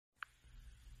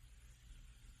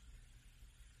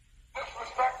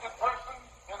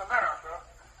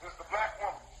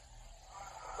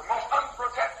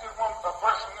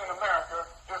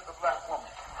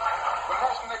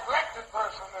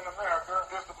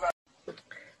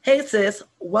Hey sis,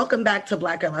 welcome back to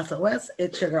Black Girl SOS.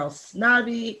 It's your girl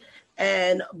Snobby.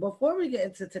 And before we get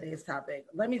into today's topic,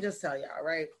 let me just tell y'all,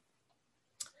 right?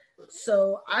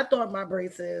 So I thought my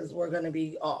braces were going to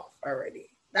be off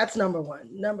already. That's number one.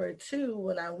 Number two,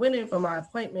 when I went in for my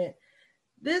appointment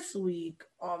this week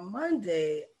on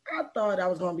Monday, I thought I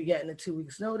was going to be getting a 2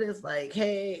 weeks notice. Like,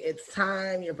 hey, it's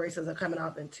time. Your braces are coming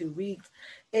off in 2 weeks.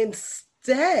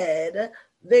 Instead,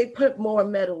 they put more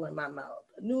metal in my mouth.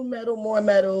 New metal, more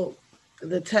metal.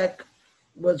 The tech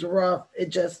was rough. It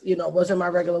just, wasn't my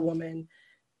regular woman.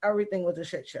 Everything was a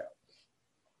shit show.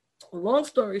 Long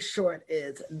story short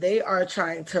is they are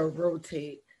trying to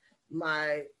rotate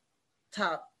my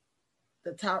top,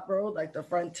 the top row, like the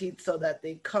front teeth, so that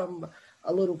they come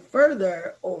a little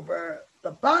further over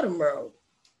the bottom row.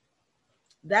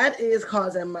 That is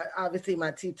causing obviously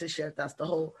my teeth to shift. That's the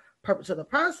whole purpose of the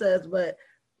process. But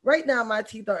right now my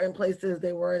teeth are in places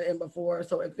they weren't in before,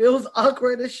 so it feels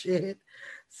awkward as shit.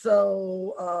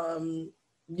 So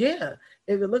yeah,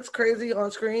 if it looks crazy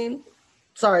on screen,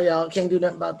 sorry y'all, can't do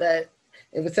nothing about that.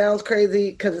 If it sounds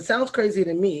crazy, because it sounds crazy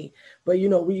to me, but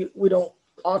we don't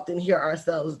often hear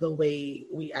ourselves the way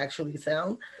we actually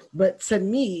sound. But to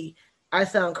me, I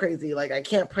sound crazy. Like I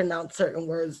can't pronounce certain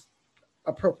words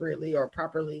appropriately or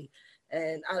properly,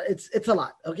 and it's a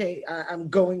lot. Okay, I'm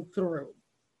going through,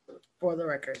 for the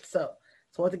record. So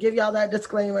I want to give y'all that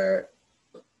disclaimer.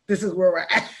 This is where we're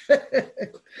at.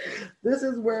 This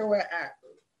is where we're at.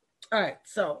 All right,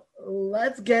 so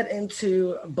let's get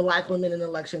into Black women in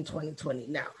election 2020.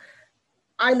 Now,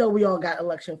 I know we all got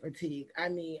election fatigue. I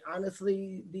mean,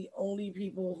 honestly, the only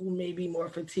people who may be more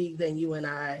fatigued than you and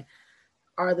I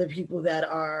are the people that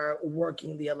are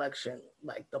working the election,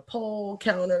 like the poll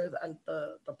counters and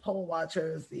the poll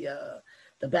watchers, the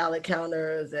ballot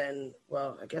counters, and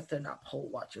well, I guess they're not poll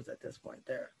watchers at this point.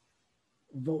 They're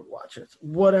vote watchers,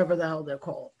 whatever the hell they're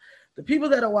called. The people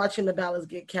that are watching the ballots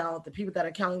get counted, the people that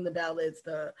are counting the ballots,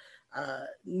 the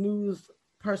news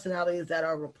personalities that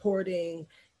are reporting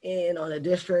in on the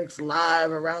districts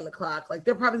live around the clock, like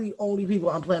they're probably the only people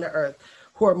on planet Earth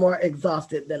who are more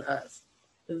exhausted than us.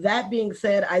 That being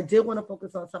said, I did want to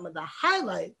focus on some of the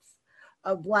highlights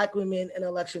of Black women in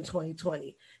election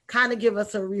 2020, kind of give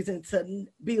us a reason to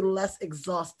be less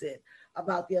exhausted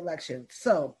about the election.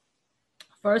 So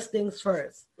first things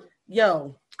first,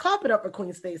 yo, clap it up for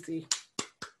Queen Stacey.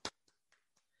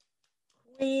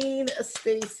 Queen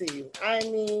Stacey. I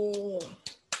mean,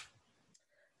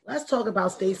 let's talk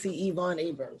about Stacey Yvonne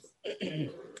Abrams.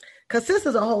 Because sis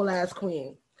is a whole ass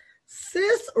queen.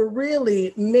 Sis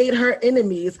really made her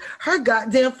enemies her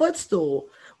goddamn footstool.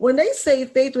 When they say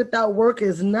faith without work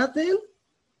is nothing,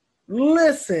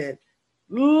 listen.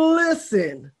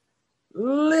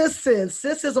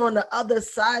 Sis is on the other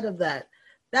side of that.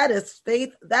 That is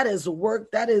faith. That is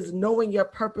work. That is knowing your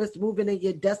purpose, moving in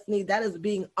your destiny. That is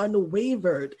being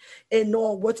unwavered in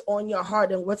knowing what's on your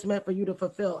heart and what's meant for you to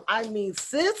fulfill. I mean,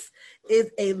 sis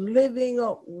is a living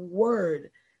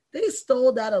word. They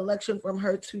stole that election from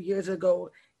her 2 years ago,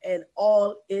 and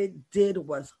all it did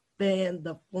was fan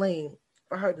the flame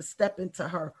for her to step into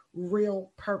her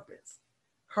real purpose.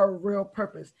 Her real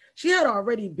purpose. She had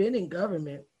already been in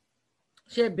government.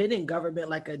 She had been in government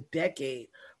like a decade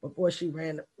before she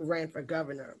ran for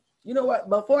governor. You know what?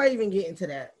 Before I even get into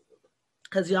that,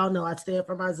 because y'all know I stand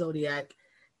for my Zodiac,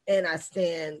 and I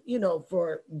stand,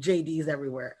 for JDs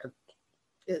everywhere.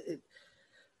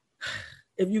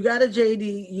 If you got a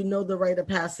JD, you know the rite of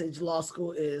passage law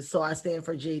school is. So I stand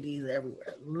for JDs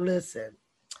everywhere. Listen,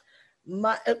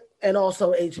 and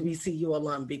also HBCU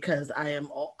alum, because I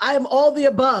am all the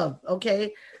above.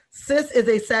 Okay, sis is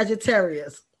a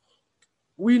Sagittarius.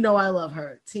 We know I love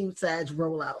her. Team Sag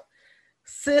roll out.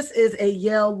 Sis is a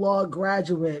Yale Law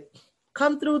graduate.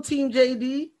 Come through, Team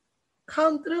JD.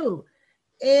 Come through.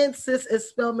 And sis is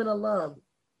Spelman alum.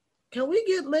 Can we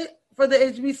get lit for the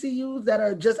HBCUs that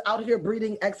are just out here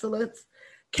breeding excellence?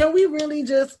 Can we really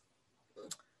just,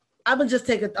 I'm gonna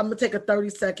take a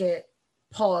 30-second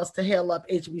pause to hail up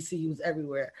HBCUs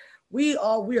everywhere. We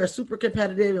are super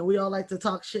competitive, and we all like to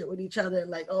talk shit with each other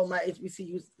and like, oh, my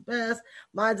HBCU is the best,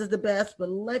 mine is the best. But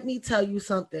let me tell you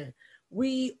something.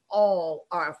 We all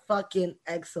are fucking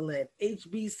excellent.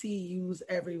 HBCUs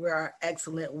everywhere are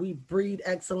excellent. We breed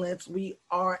excellence. We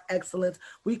are excellence.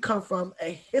 We come from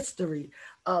a history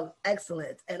of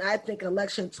excellence. And I think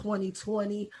election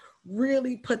 2020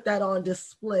 really put that on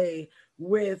display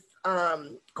with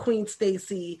Queen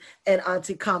Stacey and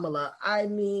Auntie Kamala. I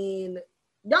mean,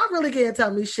 y'all really can't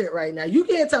tell me shit right now. You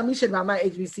can't tell me shit about my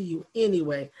HBCU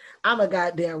anyway. I'm a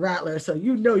goddamn rattler, so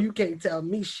you can't tell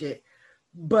me shit.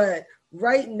 But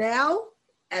right now,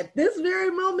 at this very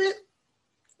moment,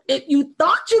 If you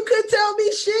thought you could tell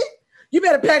me shit, you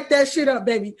better pack that shit up,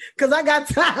 baby, because I got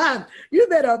time. You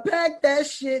better pack that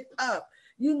shit up.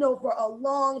 You know, for a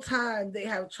long time, they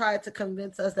have tried to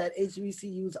convince us that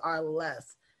HBCUs are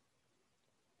less.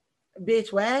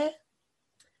 Bitch, where?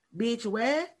 Bitch,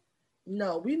 where?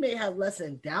 No, we may have less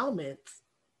endowments,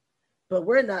 but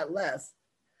we're not less.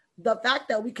 The fact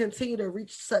that we continue to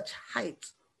reach such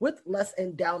heights with less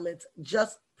endowments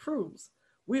just proves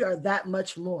we are that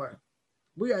much more.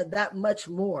 We are that much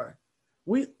more.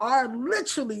 We are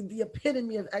literally the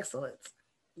epitome of excellence.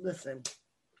 Listen,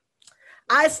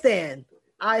 I stand.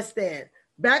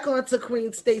 Back onto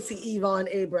Queen Stacey Yvonne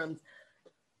Abrams.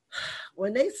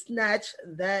 When they snatched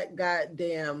that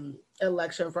goddamn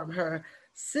election from her,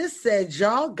 sis said,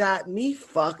 y'all got me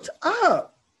fucked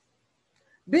up.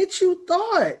 Bitch, you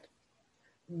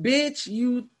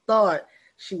thought.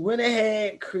 She went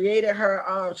ahead, created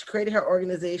her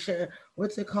organization.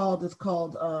 What's it called? It's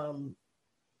called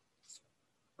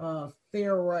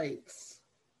Fair Rights.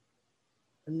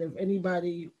 And if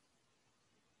anybody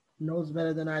knows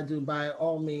better than I do, by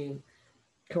all means,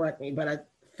 correct me. But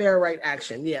Fair Right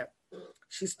Action, yeah.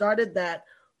 She started that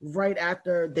right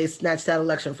after they snatched that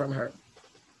election from her.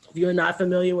 If you're not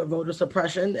familiar with voter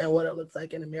suppression and what it looks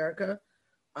like in America,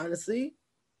 honestly,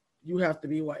 you have to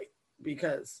be white,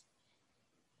 because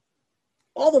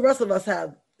all the rest of us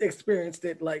have experienced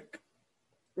it like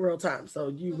real time. So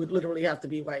you would literally have to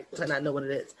be white to not know what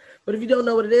it is. But if you don't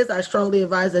know what it is, I strongly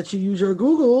advise that you use your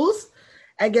Googles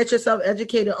and get yourself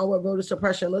educated on what voter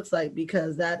suppression looks like,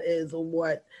 because that is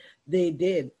what they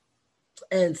did.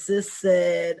 And sis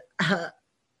said,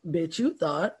 bitch, you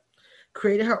thought,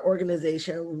 created her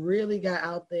organization, really got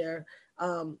out there,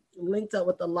 linked up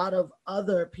with a lot of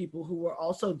other people who were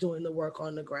also doing the work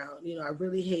on the ground. You know, I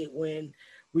really hate when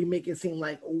we make it seem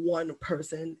like one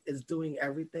person is doing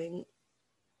everything,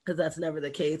 because that's never the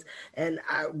case. And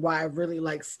why I really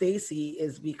like Stacey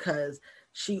is because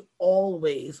she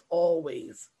always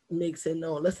makes it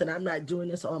known, listen, I'm not doing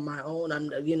this on my own.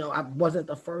 I wasn't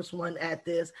the first one at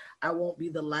this. I won't be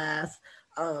the last.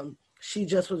 She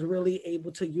just was really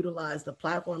able to utilize the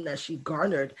platform that she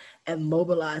garnered and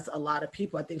mobilize a lot of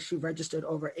people. I think she registered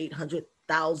over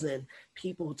 800,000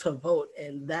 people to vote,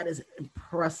 and that is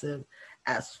impressive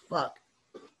as fuck.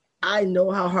 I know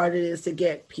how hard it is to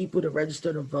get people to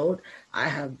register to vote. I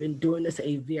have been doing this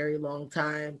a very long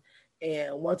time,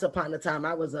 and once upon a time,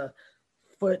 I was a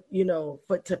foot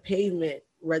to pavement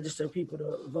register people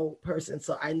to vote person.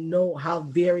 So I know how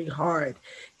very hard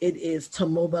it is to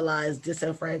mobilize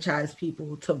disenfranchised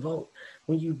people to vote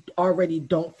when you already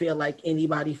don't feel like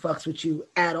anybody fucks with you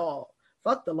at all.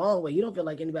 Fuck the long way. You don't feel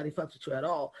like anybody fucks with you at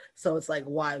all. So it's like,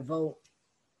 why vote?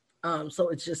 So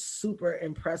it's just super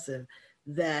impressive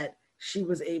that she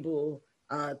was able,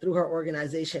 through her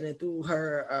organization and through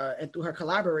her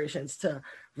collaborations, to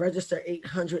register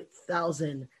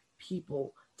 800,000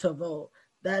 people to vote.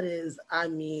 That is,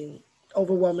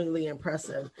 overwhelmingly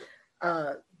impressive.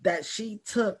 That she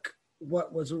took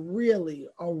what was really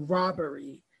a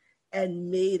robbery and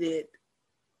made it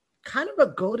kind of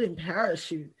a golden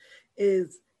parachute.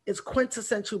 Is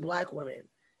quintessential Black women.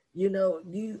 You know,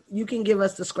 you can give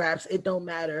us the scraps. It don't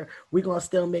matter. We're going to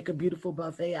still make a beautiful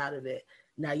buffet out of it.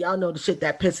 Now, y'all know the shit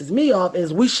that pisses me off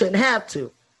is we shouldn't have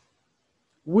to.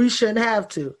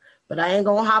 But I ain't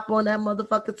going to hop on that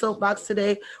motherfucking soapbox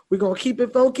today. We're going to keep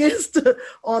it focused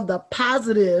on the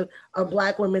positive of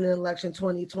Black women in election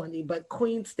 2020. But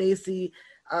Queen Stacey,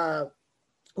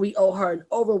 we owe her an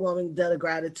overwhelming debt of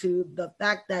gratitude. The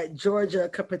fact that Georgia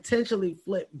could potentially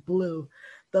flip blue,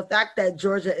 the fact that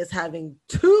Georgia is having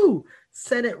 2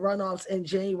 Senate runoffs in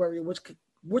January,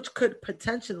 which could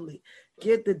potentially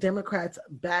give the Democrats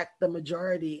back the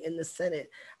majority in the Senate.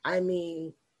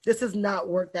 This is not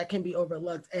work that can be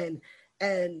overlooked.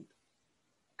 And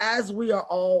as we are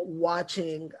all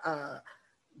watching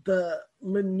the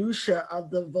minutia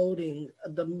of the voting,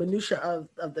 the minutia of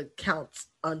the counts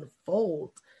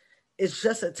unfold, it's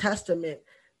just a testament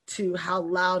to how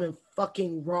loud and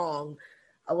fucking wrong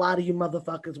a lot of you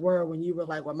motherfuckers were when you were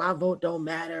like, well, my vote don't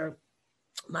matter.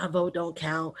 My vote don't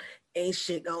count. Ain't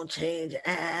shit gonna change.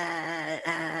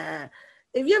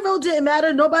 If your vote didn't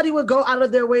matter, nobody would go out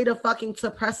of their way to fucking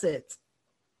suppress it.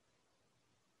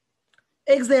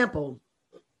 Example.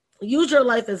 Use your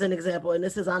life as an example, and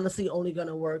this is honestly only going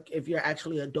to work if you're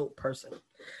actually a dope person.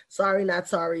 Sorry, not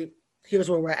sorry. Here's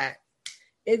where we're at.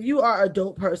 If you are a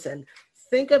dope person,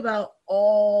 think about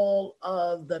all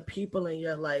of the people in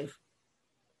your life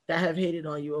that have hated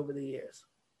on you over the years.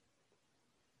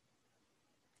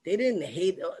 They didn't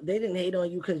hate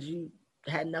on you because you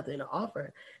had nothing to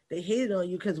offer. They hated on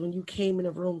you because when you came in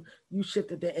the room, you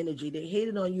shifted the energy. They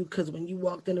hated on you because when you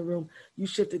walked in the room, you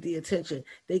shifted the attention.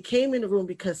 They came in the room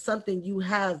because something you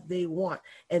have, they want,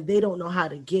 and they don't know how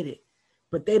to get it,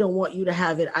 but they don't want you to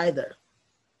have it either.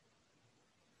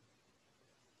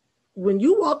 When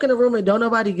you walk in a room and don't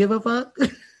nobody give a fuck,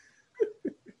 it's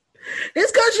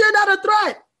because you're not a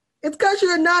threat. It's because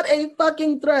you're not a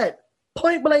fucking threat.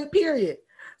 Point blank, period.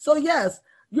 So yes,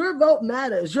 your vote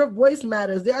matters. Your voice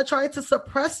matters. They are trying to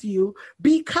suppress you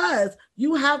because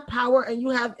you have power and you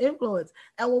have influence.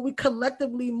 And when we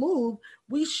collectively move,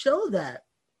 we show that.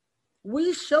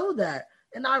 We show that.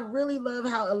 And I really love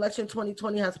how Election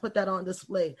 2020 has put that on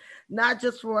display, not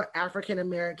just for African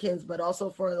Americans, but also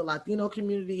for the Latino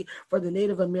community, for the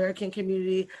Native American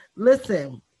community.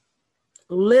 Listen.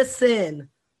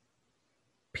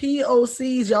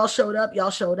 POCs, y'all showed up, y'all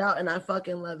showed out, and I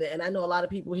fucking love it. And I know a lot of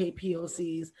people hate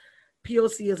POCs.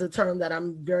 POC is a term that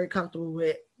I'm very comfortable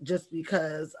with just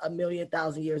because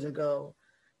 1,000,000 years ago,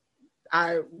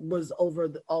 I was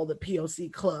over all the POC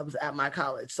clubs at my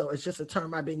college. So it's just a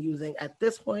term I've been using at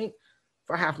this point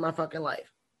for half my fucking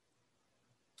life.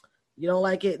 You don't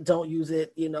like it, don't use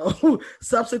it,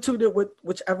 substitute it with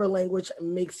whichever language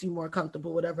makes you more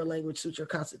comfortable, whatever language suits your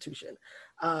constitution.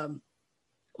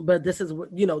 But this is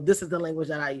the language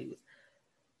that I use.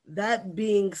 That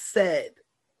being said,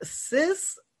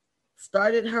 Sis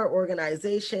started her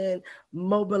organization,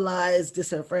 mobilized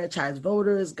disenfranchised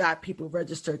voters, got people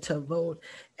registered to vote,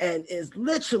 and is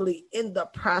literally in the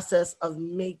process of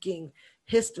making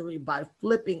history by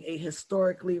flipping a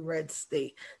historically red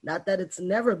state. Not that it's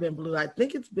never been blue. I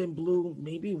think it's been blue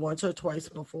maybe once or twice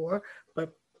before,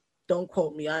 but don't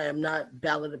quote me. I am not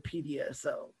Ballotopedia,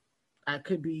 so I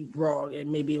could be wrong,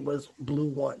 and maybe it was blue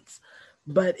once.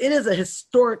 But it is a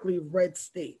historically red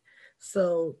state.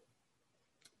 So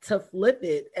to flip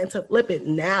it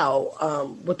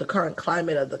now with the current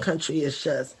climate of the country it's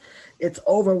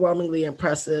overwhelmingly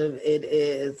impressive. It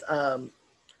is a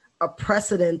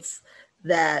precedence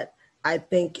that I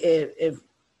think if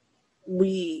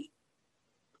we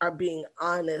are being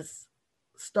honest,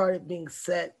 started being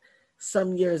set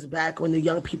some years back when the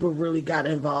young people really got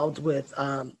involved with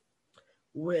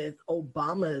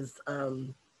Obama's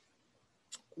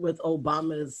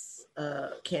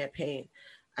campaign.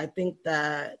 I think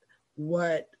that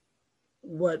what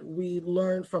we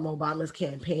learned from Obama's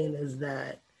campaign is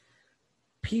that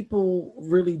people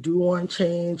really do want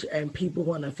change and people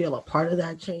want to feel a part of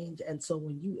that change. And so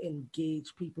when you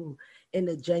engage people in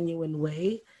a genuine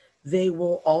way, they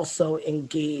will also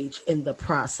engage in the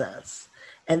process.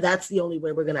 And that's the only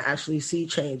way we're going to actually see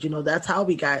change. That's how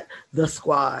we got the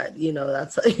squad.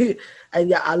 That's and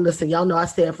yeah, listen, y'all know I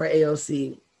stand for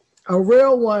AOC, a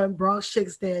real one, Bronx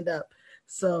chick stand up.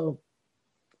 So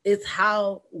it's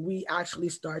how we actually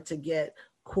start to get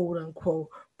quote unquote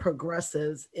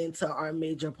progressives into our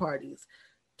major parties.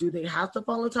 Do they have to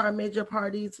fall into our major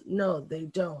parties? No, they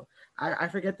don't. I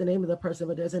forget the name of the person,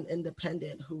 but there's an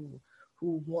independent who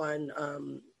won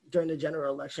during the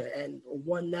general election and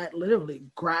won that literally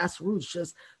grassroots,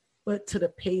 just foot to the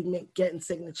pavement, getting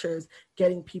signatures,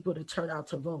 getting people to turn out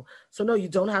to vote. So no, you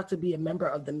don't have to be a member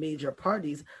of the major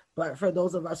parties, but for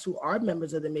those of us who are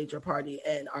members of the major party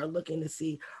and are looking to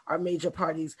see our major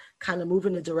parties kind of move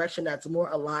in a direction that's more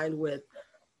aligned with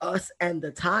us and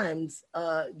the times,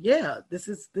 this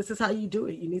is how you do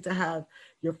it. You need to have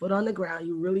your foot on the ground.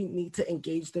 You really need to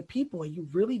engage the people. You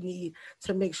really need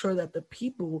to make sure that the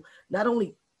people not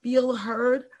only feel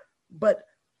heard, but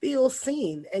feel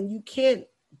seen. And you can't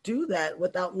do that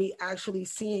without me actually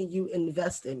seeing you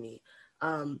invest in me.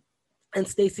 And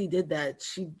Stacey did that.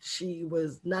 She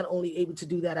was not only able to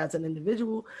do that as an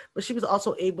individual, but she was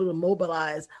also able to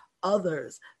mobilize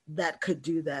others that could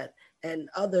do that and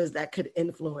others that could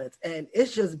influence. And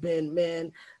it's just been,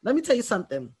 man, let me tell you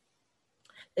something.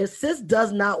 If Sis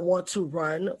does not want to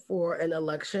run for an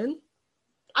election,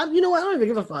 I don't even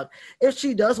give a fuck if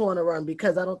she does want to run,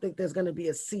 because I don't think there's going to be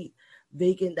a seat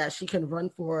vacant that she can run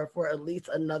for at least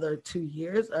another 2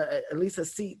 years, at least a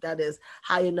seat that is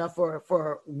high enough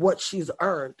for what she's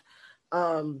earned.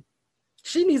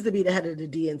 She needs to be the head of the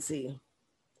DNC.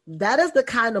 That is the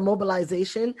kind of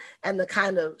mobilization and the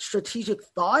kind of strategic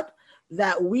thought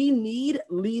that we need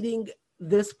leading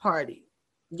this party.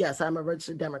 Yes, I'm a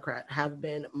registered Democrat, have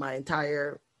been my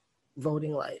entire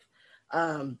voting life.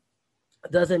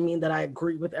 Doesn't mean that I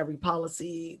agree with every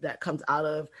policy that comes out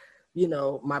of,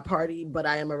 my party, but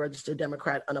I am a registered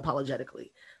Democrat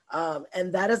unapologetically.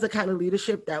 And that is the kind of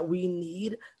leadership that we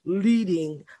need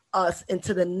leading us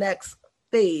into the next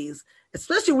phase,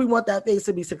 especially if we want that phase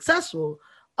to be successful,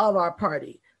 of our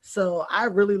party. So I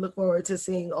really look forward to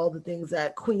seeing all the things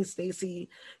that Queen Stacy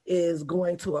is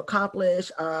going to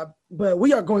accomplish. But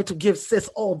we are going to give sis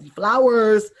all the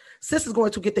flowers. Sis is going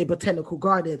to get the botanical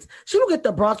gardens. She will get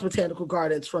the Bronx Botanical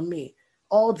Gardens from me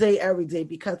all day, every day,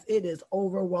 because it is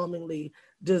overwhelmingly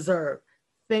deserved.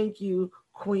 Thank you,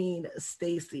 Queen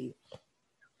Stacy.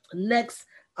 Next,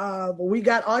 we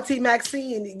got Auntie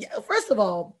Maxine. First of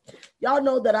all, y'all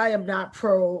know that I am not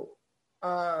pro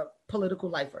political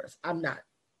lifers. I'm not.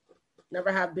 Never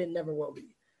have been, never will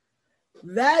be.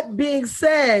 That being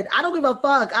said, I don't give a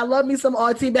fuck. I love me some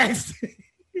Auntie Maxine.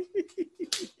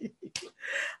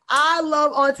 I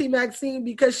love Auntie Maxine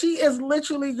because she is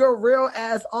literally your real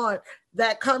ass aunt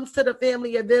that comes to the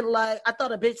family and then like, I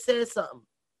thought a bitch said something.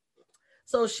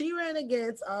 So she ran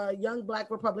against a young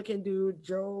black Republican dude,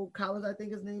 Joe Collins, I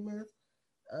think his name is.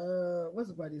 What's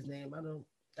the buddy's name?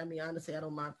 Honestly, I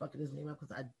don't mind fucking his name up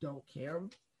because I don't care.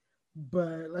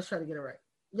 But let's try to get it right.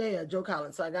 Yeah, Joe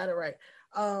Collins. So I got it right.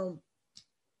 Joe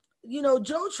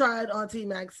tried Auntie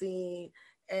Maxine,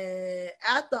 and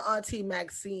after Auntie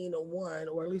Maxine won,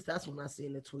 or at least that's when I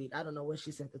seen the tweet. I don't know when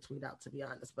she sent the tweet out, to be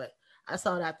honest, but I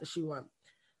saw it after she won.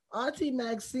 Auntie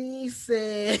Maxine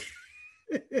said,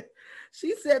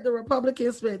 she said the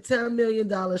Republicans spent $10 million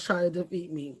trying to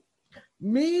defeat me.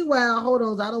 Meanwhile, hold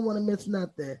on, I don't want to miss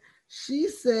nothing. She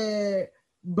said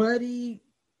Buddy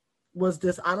was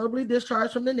dishonorably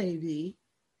discharged from the Navy.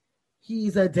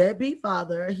 He's a deadbeat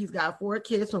father. He's got 4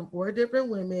 kids from 4 different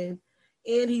women,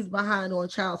 and he's behind on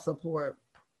child support.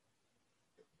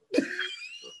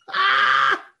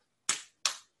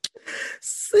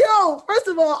 So, first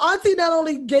of all, Auntie not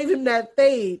only gave him that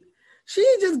fade, she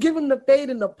didn't just give him the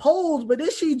fade in the polls, but then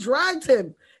she dragged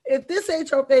him. If this ain't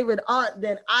your favorite aunt,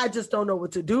 then I just don't know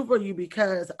what to do for you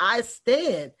because I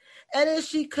stand. And then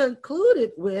she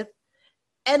concluded with,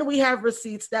 and we have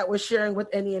receipts that we're sharing with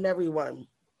any and everyone.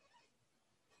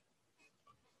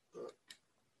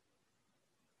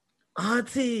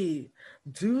 Auntie,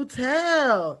 do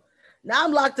tell. Now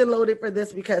I'm locked and loaded for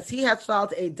this because he has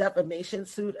filed a defamation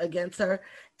suit against her.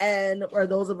 And for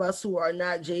those of us who are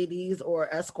not JDs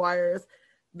or Esquires,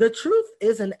 the truth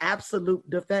is an absolute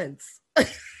defense.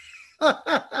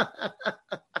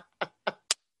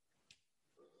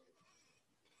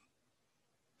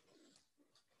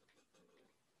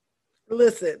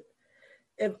 Listen,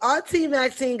 if Auntie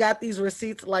Maxine got these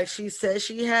receipts like she says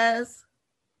she has,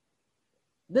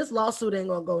 this lawsuit ain't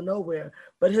gonna go nowhere,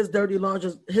 but his dirty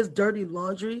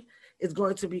laundry is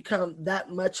going to become that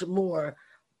much more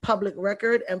public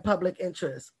record and public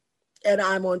interest. And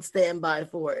I'm on standby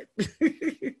for it.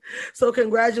 So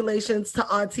congratulations to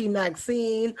Auntie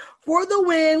Maxine for the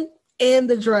win and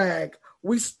the drag.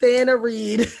 We stand a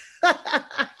read.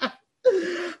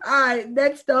 All right,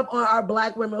 next up are our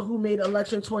Black women who made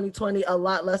election 2020 a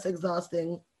lot less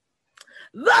exhausting.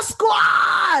 The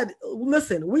Squad.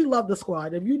 Listen, we love The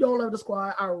Squad. If you don't love The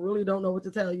Squad, I really don't know what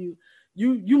to tell you.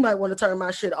 You might want to turn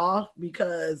my shit off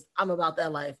because I'm about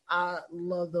that life. I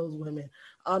love those women.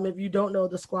 If you don't know,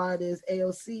 The Squad is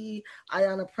AOC,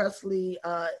 Ayanna Pressley,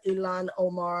 Ilhan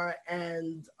Omar,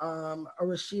 and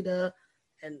Rashida.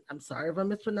 And I'm sorry if I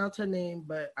mispronounced her name,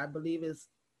 but I believe it's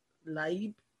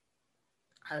Laib.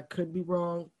 I could be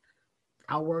wrong.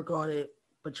 I'll work on it.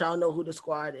 But y'all know who The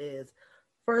Squad is.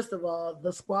 First of all,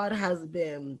 The Squad has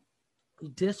been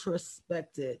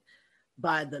disrespected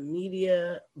by the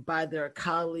media, by their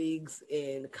colleagues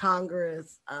in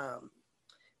Congress.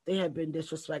 They have been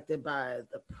disrespected by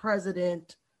the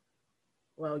president.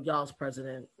 Well, y'all's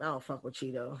president. I don't fuck with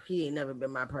Cheeto. He ain't never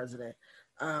been my president.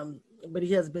 But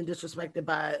he has been disrespected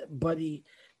by Buddy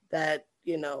that,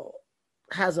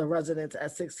 has a residence at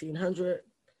 1600.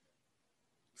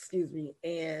 Excuse me.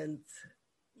 And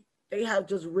they have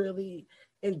just really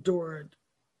endured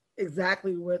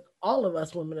exactly what all of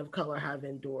us women of color have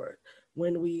endured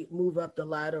when we move up the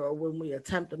ladder, or when we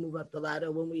attempt to move up the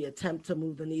ladder, when we attempt to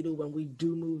move the needle, when we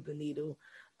do move the needle.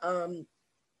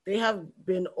 They have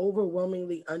been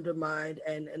overwhelmingly undermined,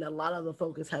 and a lot of the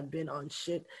focus have been on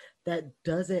shit that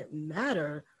doesn't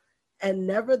matter. And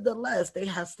nevertheless, they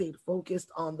have stayed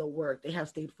focused on the work. They have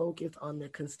stayed focused on their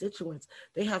constituents.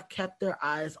 They have kept their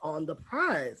eyes on the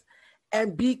prize.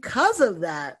 And because of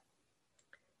that,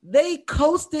 they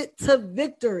coasted to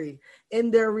victory in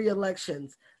their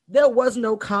re-elections. There was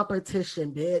no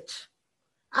competition, bitch.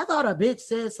 I thought a bitch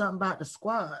said something about The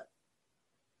Squad.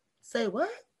 Say what?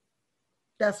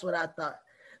 That's what I thought.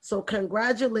 So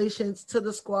congratulations to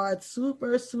The Squad.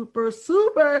 Super, super,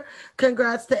 super.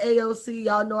 Congrats to AOC.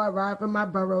 Y'all know I ride for my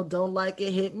borough. Don't like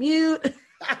it, hit mute.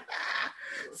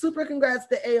 Super congrats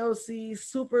to AOC.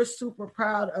 Super, super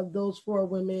proud of those 4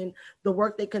 women, the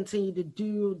work they continue to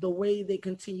do, the way they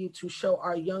continue to show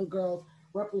our young girls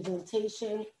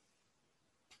representation.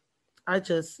 I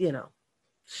just,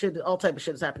 shit, all type of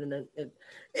shit is happening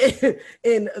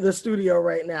in the studio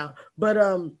right now. But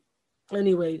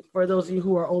anyway, for those of you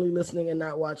who are only listening and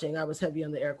not watching, I was heavy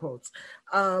on the air quotes.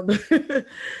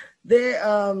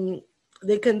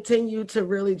 They continue to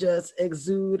really just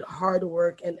exude hard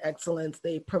work and excellence.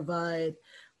 They provide,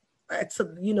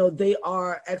 they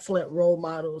are excellent role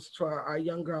models to our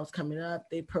young girls coming up.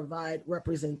 They provide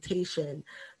representation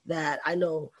that I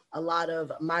know a lot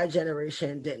of my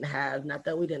generation didn't have. Not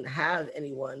that we didn't have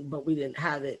anyone, but we didn't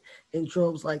have it in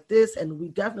droves like this. And we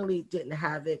definitely didn't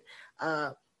have it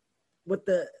with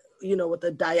the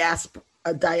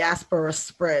diaspora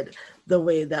spread the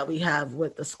way that we have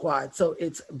with the squad. So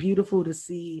it's beautiful to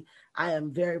see. I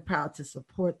am very proud to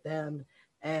support them.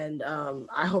 And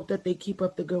I hope that they keep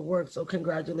up the good work. So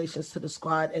congratulations to the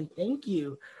squad. And thank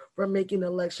you for making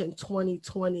election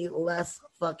 2020 less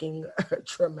fucking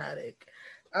traumatic.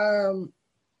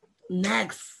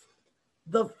 Next,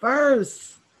 the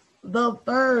first.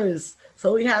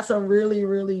 So we have some really,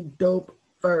 really dope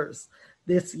firsts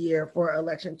this year for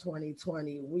election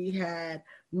 2020. We had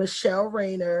Michelle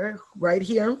Rayner right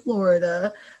here in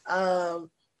Florida.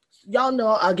 Y'all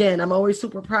know, again, I'm always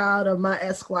super proud of my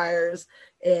Esquires,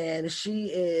 and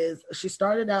she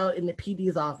started out in the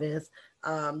PD's office,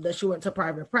 then she went to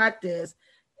private practice,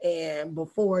 and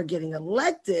before getting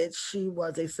elected, she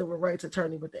was a civil rights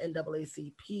attorney with the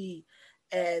NAACP.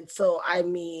 And so, I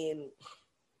mean,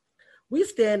 we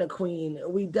stand a queen.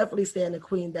 We definitely stand a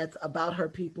queen that's about her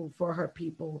people, for her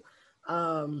people.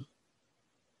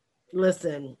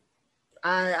 Listen,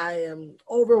 I am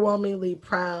overwhelmingly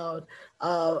proud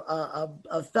of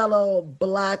a fellow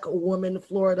Black woman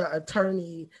Florida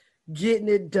attorney getting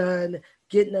it done,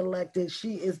 getting elected.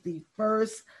 She is the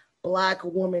first Black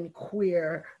woman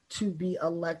queer to be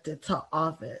elected to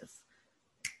office.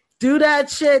 Do that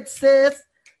shit, sis.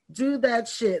 Do that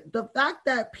shit. The fact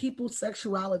that people's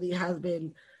sexuality has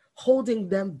been holding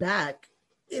them back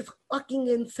is fucking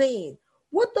insane.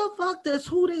 What the fuck does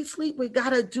who they sleep with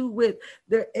gotta do with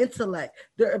their intellect,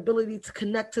 their ability to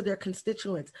connect to their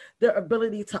constituents, their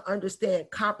ability to understand,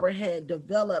 comprehend,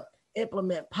 develop,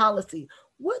 implement policy?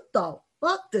 What the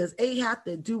fuck does A have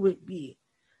to do with B?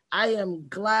 I am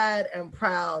glad and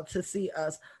proud to see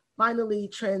us finally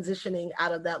transitioning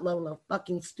out of that level of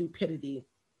fucking stupidity,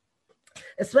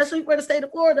 especially for the state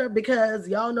of Florida, because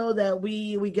y'all know that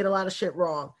we get a lot of shit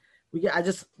wrong. I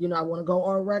want to go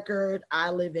on record. I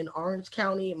live in Orange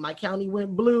County. My county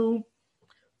went blue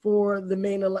for the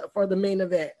main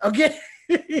event. Okay.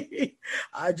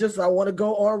 I want to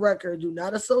go on record. Do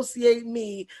not associate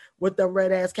me with the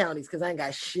red ass counties, because I ain't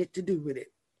got shit to do with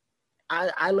it.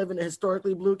 I live in a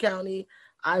historically blue county.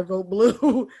 I vote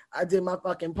blue. I did my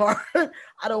fucking part.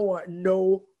 I don't want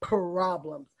no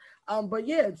problems. But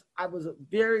yeah, I was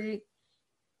very,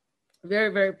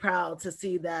 very, very proud to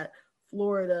see that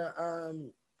Florida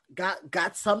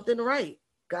got something right.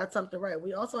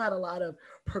 We also had a lot of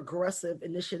progressive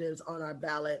initiatives on our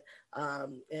ballot,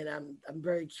 and I'm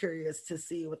very curious to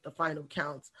see what the final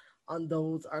counts on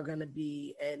those are going to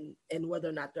be, and whether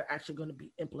or not they're actually going to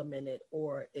be implemented,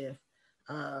 or if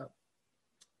or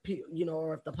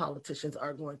if the politicians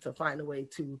are going to find a way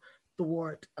to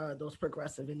thwart those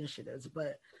progressive initiatives.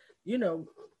 But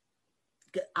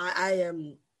I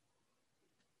am.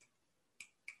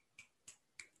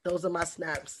 Those are my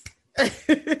snaps.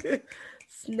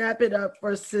 Snap it up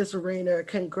for Sis Rayner.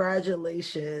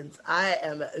 Congratulations. I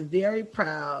am very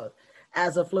proud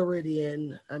as a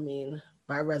Floridian. I mean,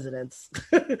 by residence,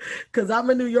 because I'm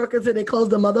a New Yorker until they close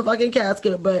the motherfucking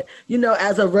casket. But,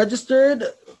 as a registered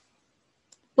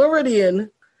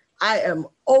Floridian, I am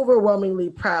overwhelmingly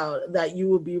proud that you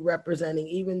will be representing,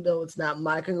 even though it's not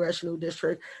my congressional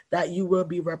district, that you will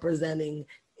be representing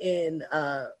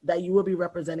the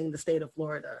state of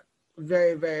Florida.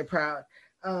 Very, very proud.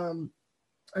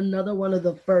 Another one of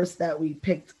the first that we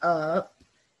picked up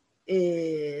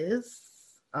is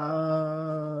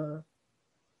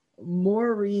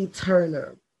Mauree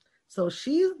Turner. So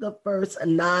she's the first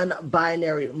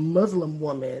non-binary Muslim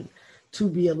woman to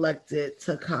be elected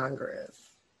to Congress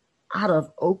out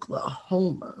of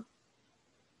Oklahoma.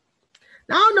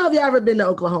 Now, I don't know if y'all ever been to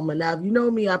Oklahoma. Now, if you know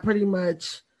me, I've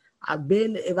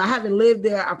been, if I haven't lived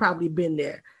there, I've probably been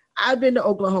there. I've been to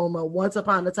Oklahoma. Once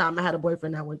upon a time, I had a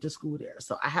boyfriend that went to school there.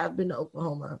 So I have been to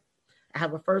Oklahoma. I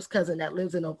have a first cousin that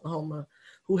lives in Oklahoma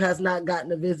who has not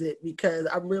gotten a visit, because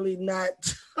I'm really not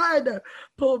trying to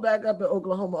pull back up in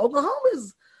Oklahoma. Oklahoma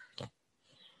is,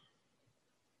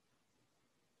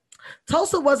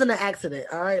 Tulsa wasn't an accident.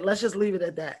 All right, let's just leave it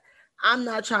at that. I'm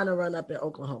not trying to run up in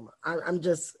Oklahoma. I'm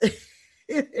just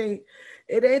it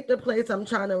ain't the place I'm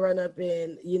trying to run up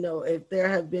in. You know, if there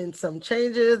have been some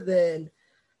changes, then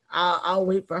I'll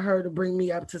wait for her to bring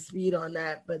me up to speed on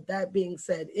that. But that being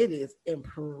said, it is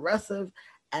impressive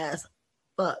as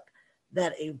fuck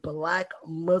that a Black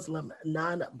Muslim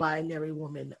non-binary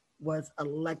woman was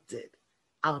elected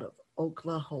out of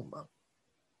Oklahoma.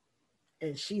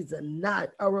 And she's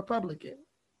not a Republican.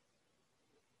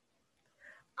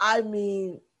 I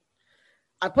mean,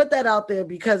 I put that out there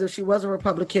because if she was a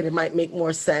Republican, it might make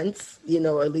more sense. You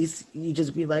know, at least you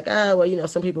just be like, well, you know,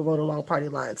 some people vote along party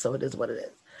lines, so it is what it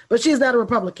is. But she's not a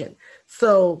Republican.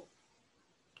 So,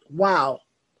 wow.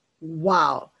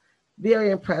 Very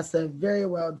impressive. Very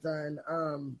well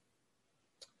done.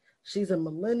 She's a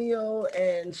millennial,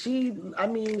 and she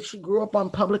grew up on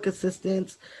public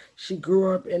assistance. She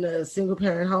grew up in a single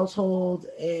parent household,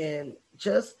 and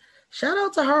just shout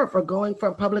out to her for going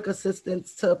from public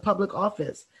assistance to public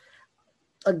office.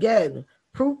 Again,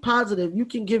 proof positive. You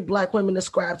can give Black women the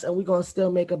scraps, and we're going to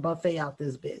still make a buffet out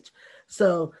this bitch.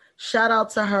 So shout out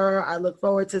to her. I look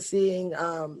forward to seeing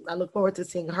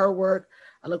her work.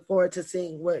 I look forward to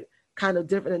seeing what kind of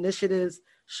different initiatives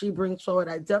she brings forward.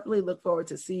 I definitely look forward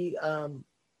to see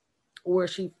where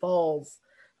she falls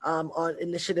on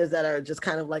initiatives that are just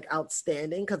kind of like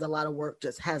outstanding, because a lot of work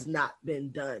just has not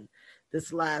been done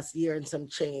this last year and some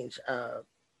change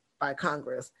by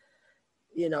Congress.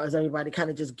 You know, as everybody kind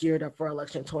of just geared up for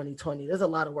election 2020, there's a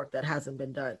lot of work that hasn't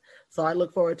been done. So I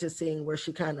look forward to seeing where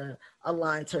she kind of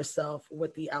aligns herself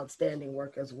with the outstanding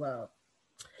work as well.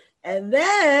 And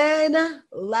then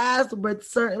last but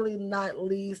certainly not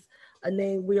least, a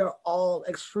name we are all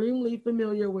extremely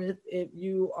familiar with if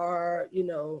you are, you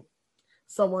know,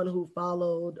 someone who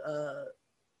followed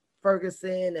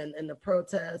Ferguson and the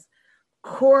protests,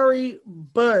 Cori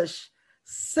Bush.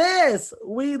 Sis,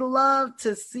 we love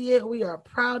to see it. We are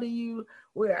proud of you.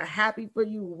 We are happy for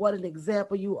you. What an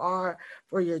example you are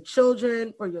for your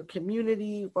children, for your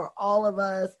community, for all of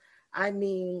us. I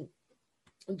mean,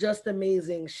 just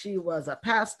amazing. She was a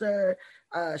pastor.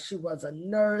 She was a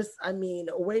nurse. I mean,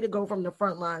 a way to go from the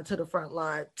front line to the front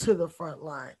line to the front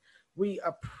line. We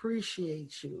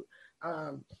appreciate you.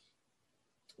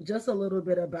 Just a little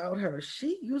bit about her.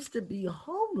 She used to be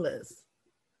homeless.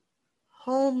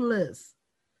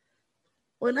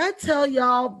 When I tell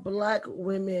y'all Black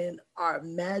women are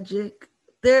magic,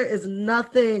 there is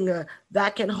nothing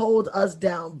that can hold us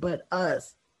down but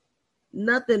us.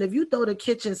 Nothing. If you throw the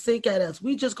kitchen sink at us,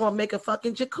 we just gonna make a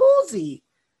fucking jacuzzi.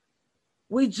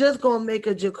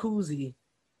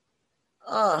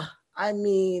 I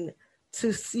mean,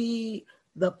 to see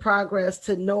the progress,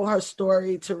 to know her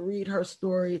story, to read her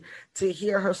story, to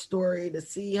hear her story, to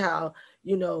see how,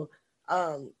 you know,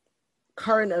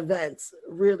 current events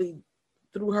really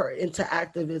threw her into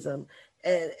activism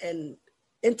and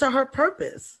into her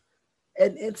purpose.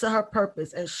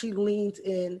 And she leaned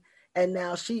in, and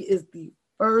now she is the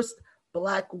first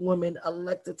Black woman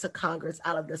elected to Congress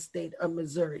out of the state of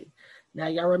Missouri. Now,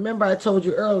 y'all remember I told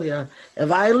you earlier,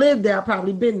 if I lived there, I've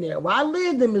probably been there. Well, I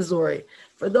lived in Missouri.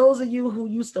 For those of you who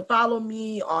used to follow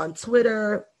me on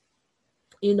Twitter,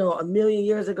 you know, a million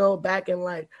years ago, back in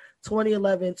like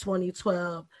 2011,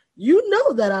 2012, you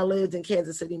know that I lived in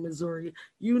Kansas City, Missouri.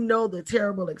 You know the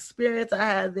terrible experience I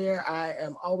had there. I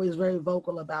am always very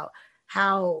vocal about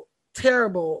how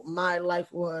terrible my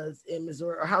life was in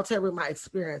Missouri, or how terrible my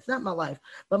experience, not my life,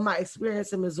 but my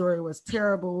experience in Missouri was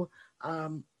terrible,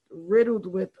 riddled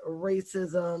with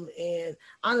racism. And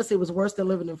honestly, it was worse than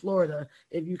living in Florida,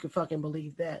 if you can fucking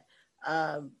believe that.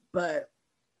 But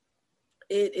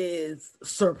it is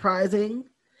surprising.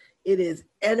 It is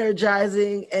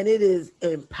energizing, and it is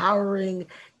empowering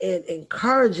and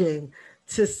encouraging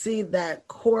to see that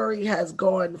Cori has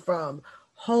gone from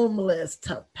homeless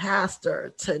to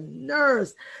pastor to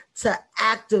nurse to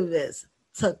activist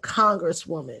to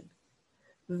congresswoman.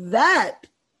 That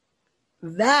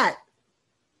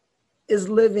is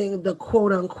living the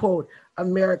quote unquote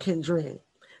American dream.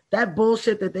 That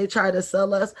bullshit that they try to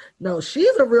sell us, no,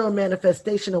 she's a real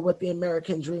manifestation of what the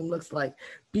American dream looks like,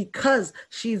 because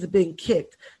she's been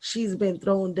kicked, she's been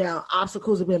thrown down,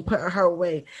 obstacles have been put in her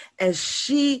way, and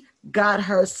she got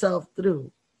herself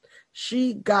through.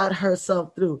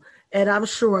 And I'm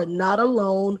sure not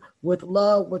alone, with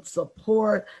love, with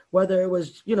support, whether it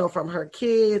was, you know, from her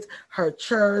kids, her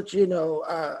church, you know,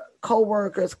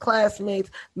 co-workers,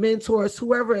 classmates, mentors,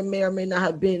 whoever it may or may not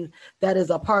have been that is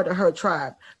a part of her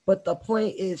tribe. But the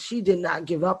point is, she did not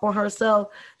give up on herself.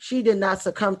 She did not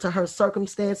succumb to her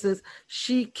circumstances.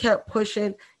 She kept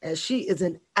pushing, and she is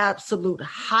an absolute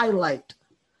highlight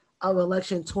of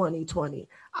election 2020.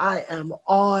 I am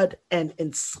awed and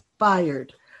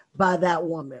inspired by that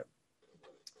woman.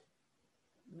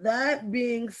 That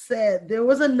being said, there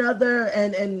was another,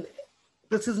 and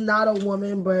this is not a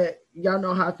woman, but y'all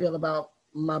know how I feel about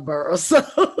my borough. So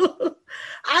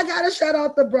I got to shout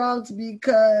out the Bronx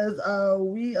because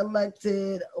we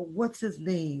elected, what's his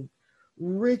name?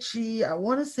 Richie, I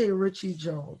want to say Richie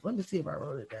Jones. Let me see if I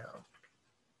wrote it down.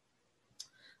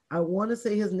 I want to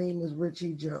say his name is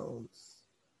Richie Jones.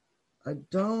 I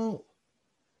didn't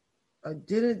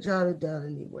jot it down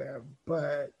anywhere,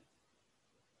 but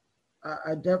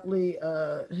I definitely,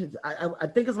 I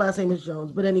think his last name is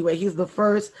Jones, but anyway, he's the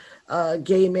first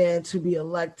gay man to be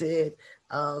elected,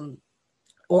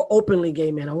 or openly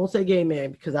gay man. I won't say gay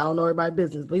man because I don't know everybody's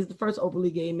business, but he's the first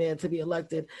openly gay man to be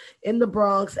elected in the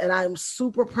Bronx, and I'm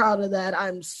super proud of that.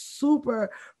 I'm super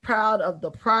proud of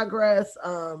the progress.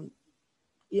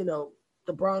 You know,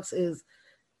 the Bronx is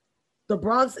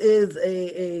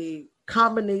a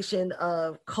combination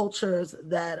of cultures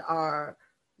that are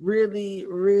really,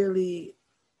 really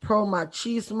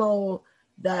pro-machismo,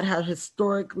 that have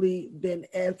historically been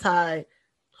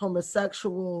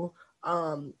anti-homosexual,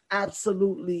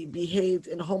 absolutely behaved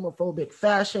in homophobic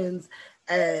fashions.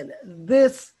 And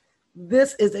this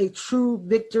is a true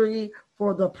victory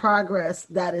for the progress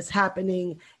that is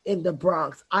happening in the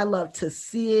Bronx. I love to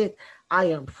see it. I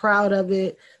am proud of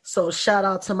it. So shout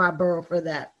out to my borough for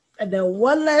that. And then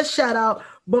one last shout out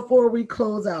before we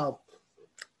close out.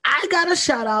 I gotta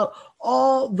shout out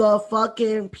all the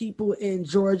fucking people in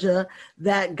Georgia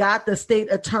that got the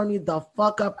state attorney the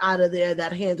fuck up out of there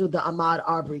that handled the Ahmaud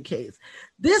Arbery case.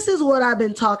 This is what I've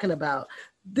been talking about.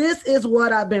 This is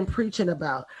what I've been preaching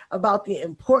about the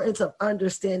importance of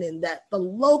understanding that the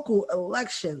local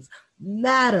elections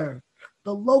matter.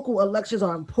 The local elections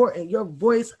are important. Your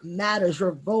voice matters.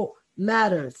 Your vote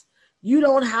matters. You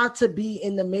don't have to be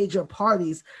in the major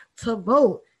parties to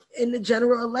vote in the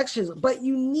general elections, but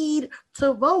you need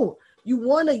to vote. You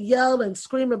want to yell and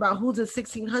scream about who's in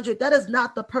 1600. That is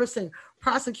not the person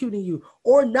prosecuting you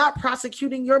or not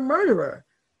prosecuting your murderer.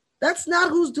 That's not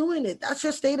who's doing it. That's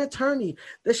your state attorney,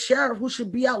 the sheriff who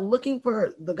should be out looking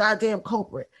for the goddamn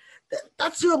culprit.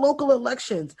 That's your local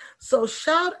elections. So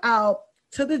shout out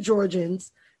to the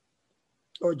Georgians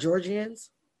or Georgians.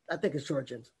 I think it's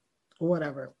Georgians,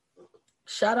 whatever.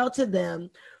 Shout out to them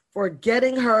for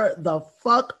getting her the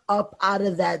fuck up out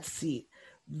of that seat.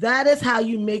 That is how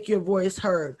you make your voice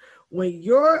heard. When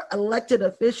your elected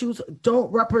officials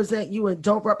don't represent you and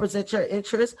don't represent your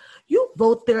interests, you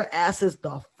vote their asses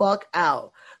the fuck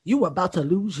out. You about to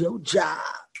lose your job.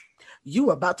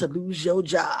 You about to lose your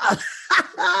job.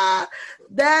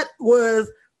 That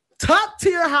was top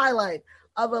tier highlight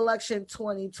of election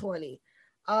 2020.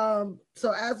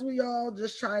 So as we all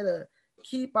just try to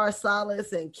keep our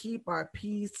solace and keep our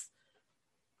peace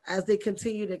as they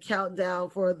continue to count down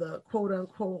for the quote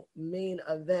unquote main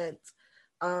event,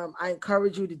 I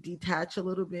encourage you to detach a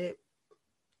little bit,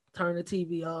 turn the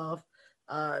TV off,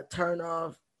 turn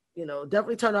off,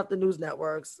 definitely turn off the news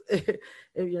networks if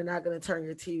you're not going to turn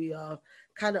your TV off.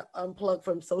 Kind of unplug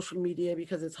from social media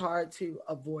because it's hard to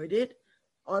avoid it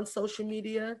on social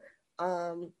media.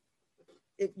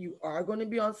 If you are going to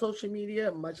be on social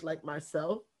media, much like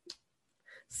myself,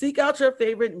 seek out your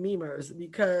favorite memers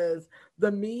because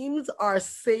the memes are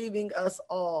saving us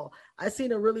all. I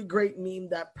seen a really great meme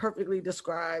that perfectly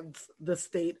describes the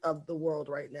state of the world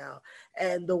right now.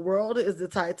 And the world is the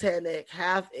Titanic,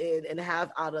 half in and half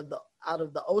out of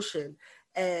the ocean.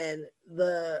 And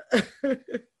the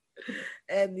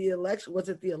and the election, was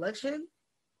it the election?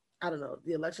 I don't know.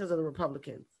 The elections are the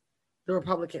Republicans. The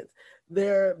Republicans.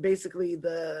 They're basically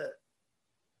the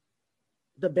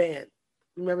band.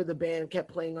 Remember the band kept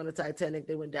playing on the Titanic.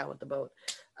 They went down with the boat.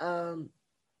 And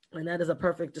that is a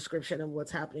perfect description of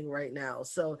what's happening right now.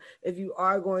 So if you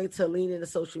are going to lean into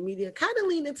social media, kind of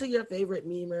lean into your favorite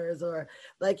memers or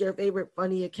like your favorite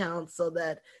funny accounts so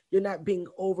that you're not being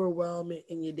overwhelmed and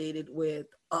inundated with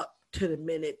up to the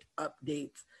minute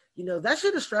updates. That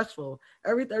shit is stressful.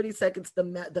 Every 30 seconds,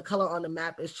 the color on the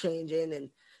map is changing and,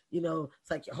 it's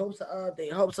like your hopes are up, then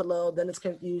your hopes are low, then it's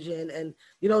confusion. And,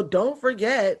 don't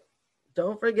forget,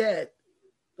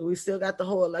 we still got the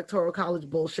whole electoral college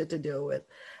bullshit to deal with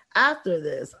after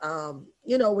this,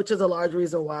 which is a large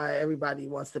reason why everybody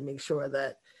wants to make sure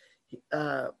that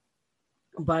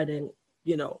Biden,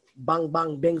 bang,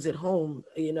 bang, bangs it home,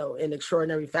 in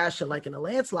extraordinary fashion, like in a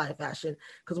landslide fashion,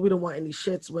 because we don't want any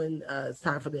shits when it's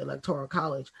time for the electoral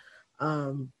college.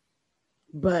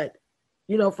 But,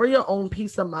 for your own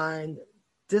peace of mind,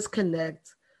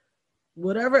 disconnect,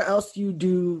 whatever else you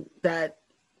do that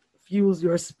fuels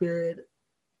your spirit,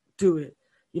 do it.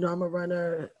 I'm a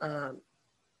runner,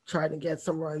 trying to get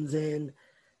some runs in.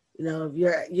 If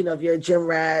you're a gym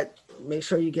rat, make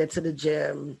sure you get to the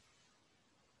gym.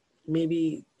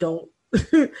 Maybe don't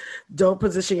don't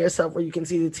position yourself where you can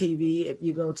see the TV. If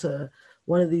you go to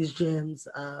one of these gyms,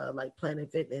 like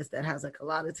Planet Fitness, that has like a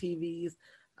lot of TVs,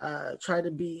 try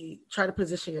to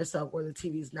position yourself where the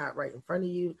TV is not right in front of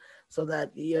you, so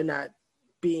that you're not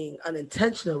being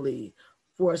unintentionally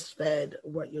force fed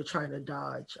what you're trying to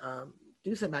dodge.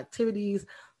 Do some activities,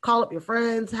 call up your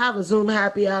friends, have a Zoom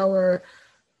happy hour.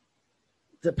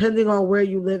 Depending on where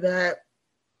you live at,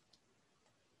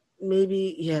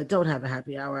 maybe, don't have a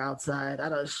happy hour outside.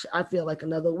 I feel like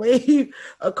another wave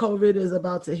of COVID is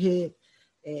about to hit,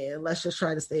 and let's just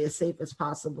try to stay as safe as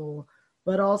possible.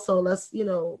 But also,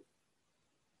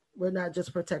 we're not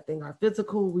just protecting our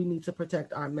physical, we need to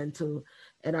protect our mental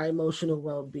and our emotional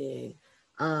well-being.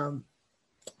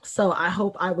 So I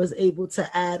hope I was able to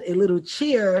add a little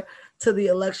cheer to the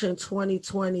election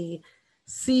 2020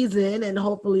 season and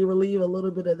hopefully relieve a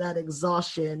little bit of that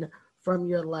exhaustion from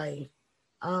your life.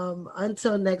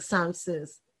 Until next time,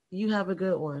 sis, you have a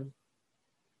good one.